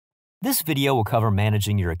This video will cover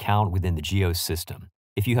managing your account within the GEOS system.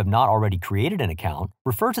 If you have not already created an account,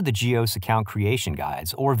 refer to the GEOS account creation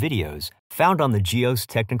guides or videos found on the GEOS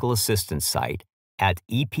Technical Assistance site at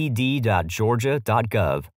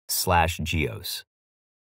epd.georgia.gov/GEOS.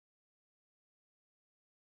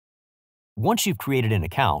 Once you've created an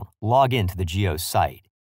account, log in to the GEOS site.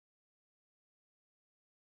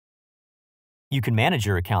 You can manage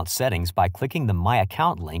your account settings by clicking the My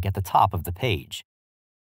Account link at the top of the page.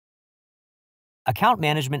 Account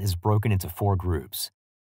management is broken into 4 groups: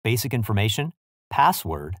 basic information,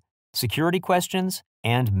 password, security questions,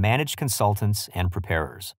 and managed consultants and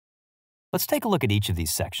preparers. Let's take a look at each of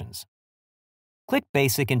these sections. Click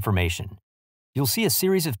Basic Information. You'll see a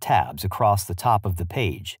series of tabs across the top of the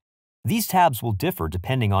page. These tabs will differ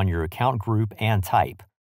depending on your account group and type.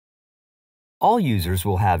 All users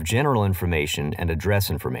will have general information and address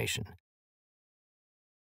information.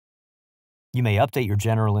 You may update your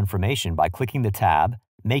general information by clicking the tab,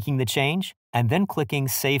 making the change, and then clicking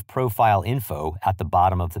Save Profile Info at the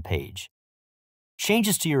bottom of the page.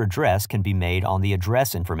 Changes to your address can be made on the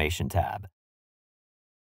Address Information tab.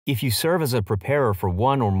 If you serve as a preparer for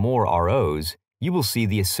one or more ROs, you will see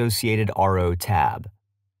the associated RO tab.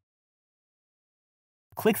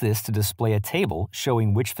 Click this to display a table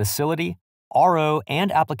showing which facility, RO,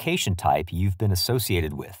 and application type you've been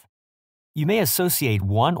associated with. You may associate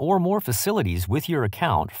one or more facilities with your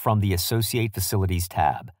account from the Associate Facilities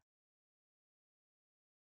tab.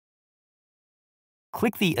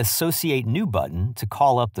 Click the Associate New button to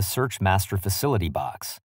call up the Search Master Facility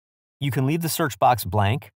box. You can leave the search box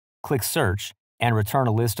blank, click Search, and return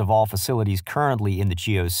a list of all facilities currently in the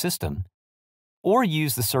GEOS system, or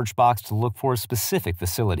use the search box to look for a specific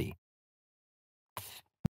facility.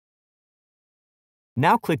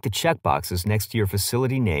 Now click the checkboxes next to your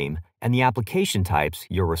facility name and the application types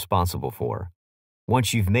you're responsible for.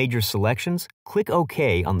 Once you've made your selections, click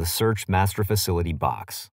OK on the Search Master Facility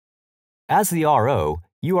box. As the RO,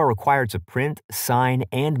 you are required to print, sign,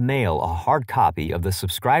 and mail a hard copy of the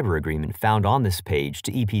subscriber agreement found on this page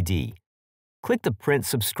to EPD. Click the Print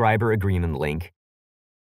Subscriber Agreement link,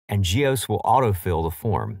 and GEOS will autofill the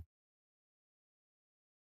form.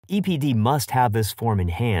 EPD must have this form in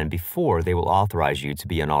hand before they will authorize you to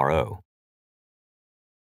be an RO.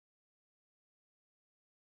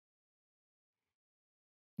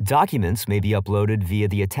 Documents may be uploaded via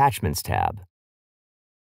the Attachments tab.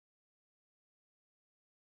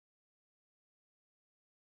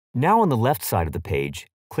 Now on the left side of the page,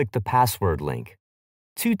 click the Password link.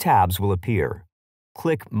 2 tabs will appear.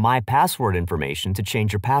 Click My Password Information to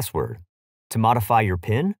change your password. To modify your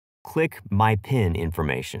PIN, click My PIN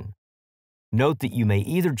Information. Note that you may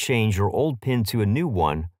either change your old PIN to a new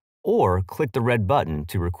one or click the red button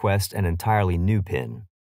to request an entirely new PIN.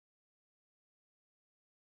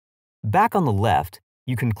 Back on the left,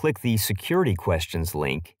 you can click the Security Questions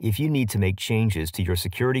link if you need to make changes to your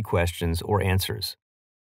security questions or answers.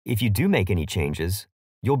 If you do make any changes,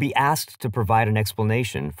 you'll be asked to provide an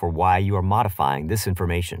explanation for why you are modifying this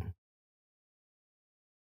information.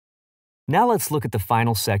 Now let's look at the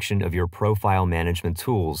final section of your profile management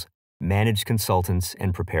tools, Managed Consultants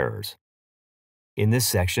and Preparers. In this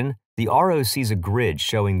section, the RO sees a grid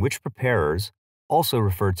showing which preparers, also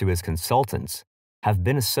referred to as consultants, have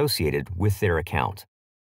been associated with their account.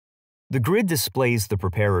 The grid displays the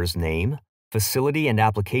preparer's name, facility and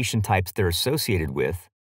application types they're associated with,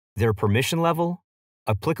 their permission level,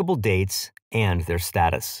 applicable dates, and their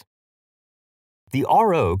status. The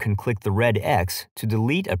RO can click the red X to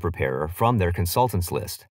delete a preparer from their consultants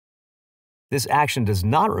list. This action does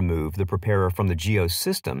not remove the preparer from the GEOS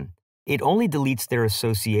system, it only deletes their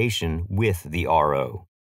association with the RO.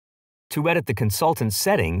 To edit the consultant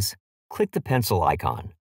settings, click the pencil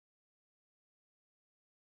icon.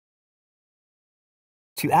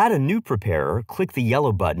 To add a new preparer, click the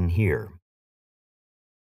yellow button here.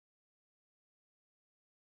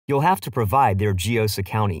 You'll have to provide their GEOS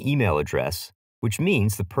account email address, which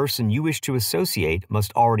means the person you wish to associate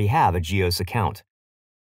must already have a GEOS account.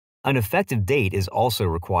 An effective date is also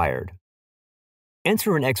required.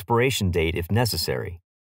 Enter an expiration date if necessary.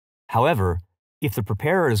 However, if the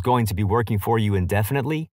preparer is going to be working for you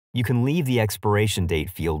indefinitely, you can leave the expiration date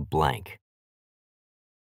field blank.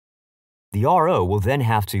 The RO will then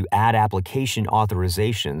have to add application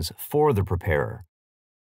authorizations for the preparer.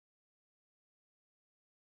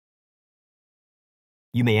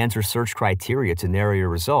 You may enter search criteria to narrow your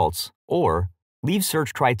results, or leave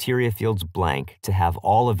search criteria fields blank to have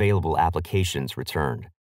all available applications returned.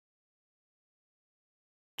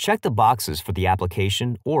 Check the boxes for the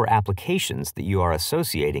application or applications that you are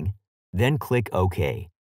associating, then click OK.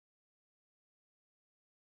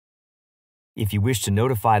 If you wish to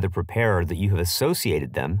notify the preparer that you have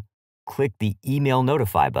associated them, click the Email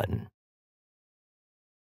Notify button.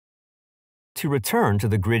 To return to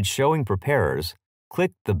the grid showing preparers,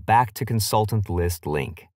 click the Back to Consultant List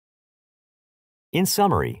link. In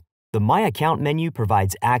summary, the My Account menu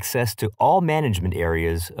provides access to all management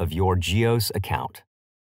areas of your GEOS account.